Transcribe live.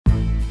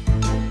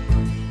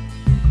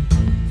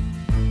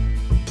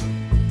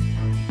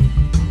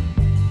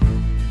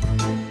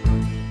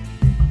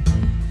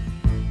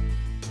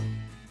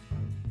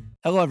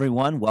Hello,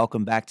 everyone.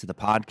 Welcome back to the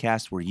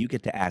podcast where you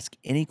get to ask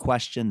any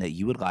question that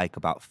you would like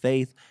about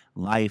faith,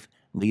 life,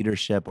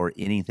 leadership, or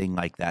anything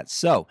like that.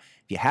 So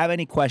if you have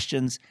any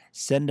questions,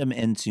 send them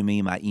in to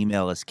me. My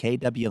email is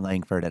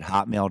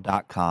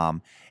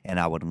kwlangford@hotmail.com, and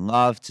I would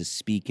love to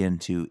speak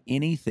into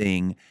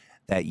anything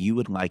that you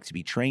would like to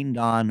be trained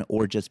on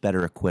or just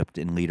better equipped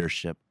in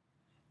leadership.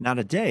 Now,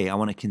 today, I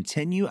want to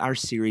continue our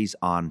series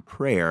on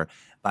prayer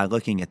by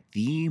looking at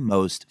the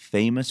most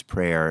famous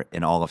prayer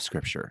in all of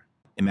Scripture.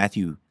 In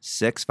Matthew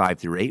 6, 5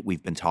 through 8,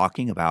 we've been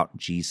talking about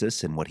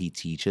Jesus and what he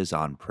teaches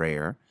on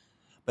prayer.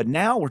 But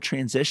now we're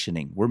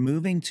transitioning. We're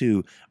moving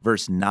to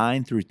verse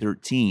 9 through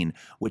 13,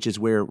 which is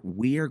where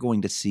we are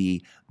going to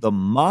see the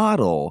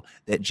model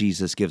that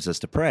Jesus gives us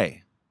to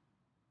pray.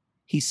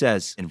 He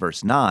says in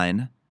verse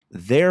 9,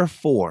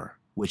 therefore,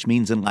 which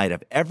means in light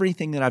of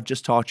everything that I've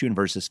just taught you in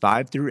verses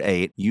 5 through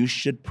 8, you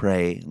should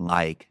pray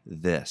like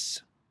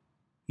this.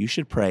 You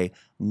should pray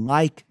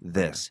like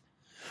this,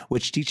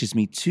 which teaches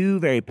me two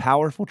very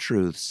powerful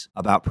truths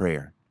about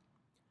prayer.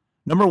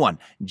 Number one,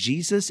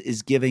 Jesus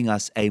is giving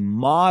us a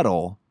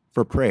model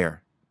for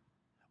prayer.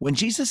 When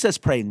Jesus says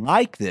pray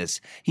like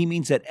this, he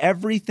means that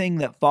everything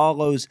that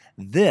follows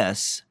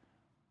this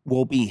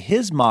will be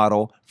his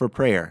model for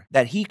prayer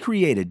that he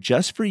created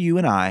just for you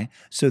and I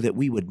so that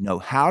we would know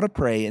how to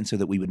pray and so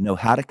that we would know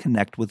how to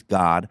connect with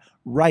God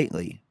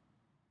rightly.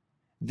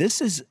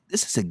 This is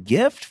a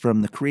gift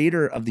from the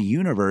creator of the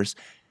universe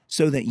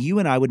so that you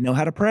and I would know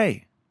how to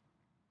pray.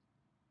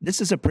 This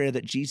is a prayer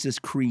that Jesus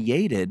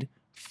created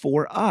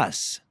for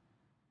us.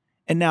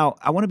 And now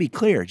I want to be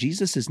clear.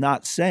 Jesus is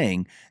not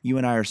saying you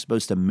and I are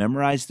supposed to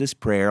memorize this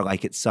prayer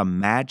like it's some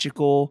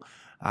magical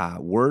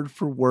word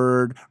for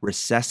word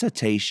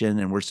resuscitation,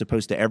 and we're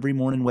supposed to every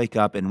morning wake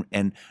up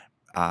and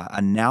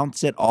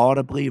announce it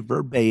audibly,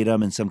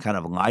 verbatim, in some kind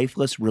of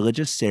lifeless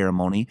religious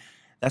ceremony.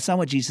 That's not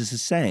what Jesus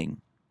is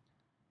saying.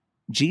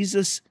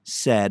 Jesus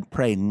said,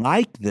 pray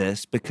like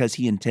this because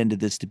he intended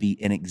this to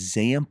be an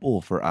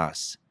example for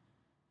us.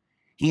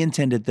 He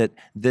intended that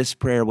this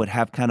prayer would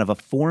have kind of a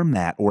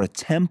format or a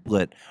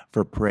template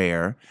for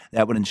prayer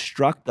that would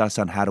instruct us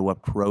on how to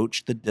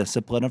approach the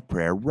discipline of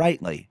prayer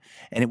rightly.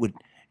 And it would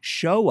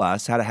show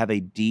us how to have a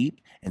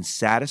deep and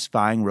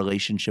satisfying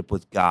relationship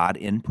with God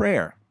in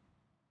prayer.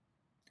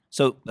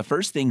 So the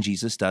first thing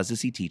Jesus does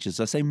is he teaches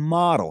us a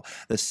model.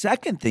 The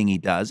second thing he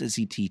does is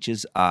he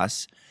teaches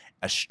us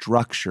a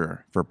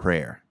structure for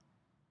prayer.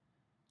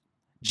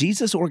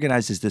 Jesus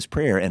organizes this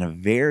prayer in a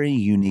very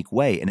unique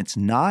way, and it's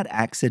not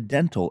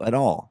accidental at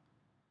all.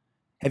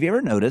 Have you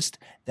ever noticed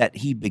that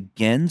he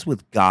begins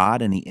with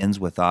God and he ends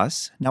with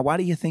us? Now, why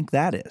do you think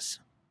that is?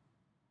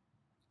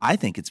 I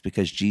think it's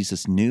because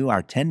Jesus knew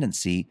our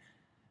tendency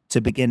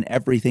to begin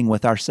everything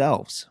with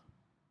ourselves.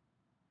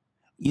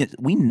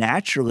 We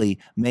naturally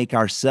make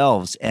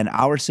ourselves and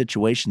our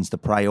situations the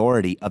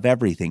priority of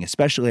everything,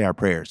 especially our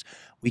prayers.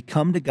 We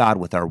come to God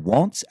with our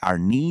wants, our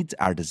needs,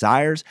 our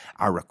desires,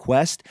 our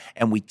requests,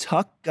 and we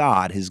tuck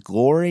God, his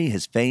glory,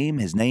 his fame,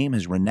 his name,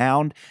 his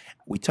renown.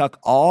 We tuck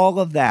all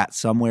of that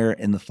somewhere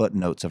in the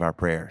footnotes of our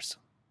prayers.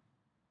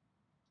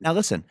 Now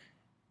listen,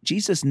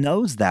 Jesus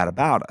knows that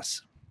about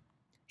us.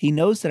 He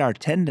knows that our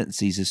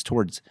tendencies is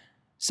towards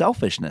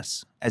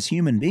selfishness as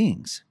human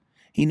beings.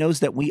 He knows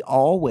that we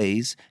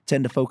always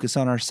tend to focus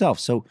on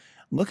ourselves. So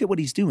look at what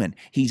he's doing.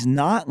 He's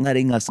not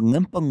letting us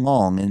limp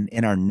along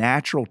in our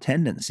natural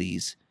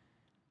tendencies.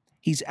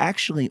 He's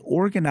actually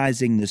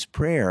organizing this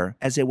prayer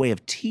as a way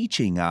of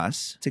teaching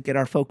us to get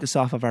our focus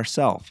off of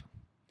ourselves,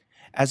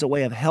 as a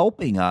way of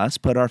helping us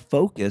put our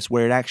focus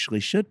where it actually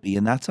should be,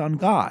 and that's on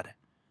God,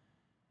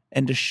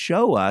 and to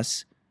show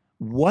us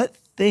what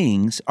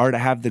things are to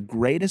have the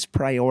greatest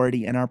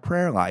priority in our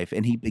prayer life.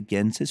 And he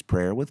begins his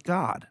prayer with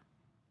God.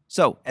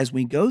 So as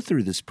we go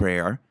through this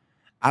prayer,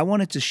 I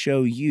wanted to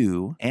show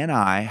you and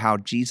I how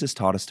Jesus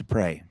taught us to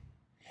pray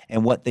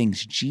and what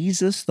things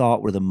Jesus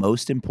thought were the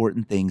most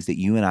important things that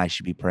you and I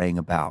should be praying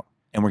about.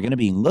 And we're going to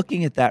be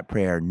looking at that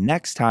prayer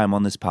next time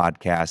on this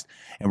podcast,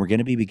 and we're going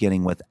to be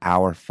beginning with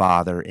Our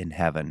Father in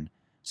Heaven.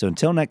 So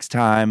until next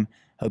time,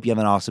 hope you have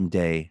an awesome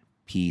day.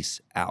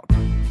 Peace out.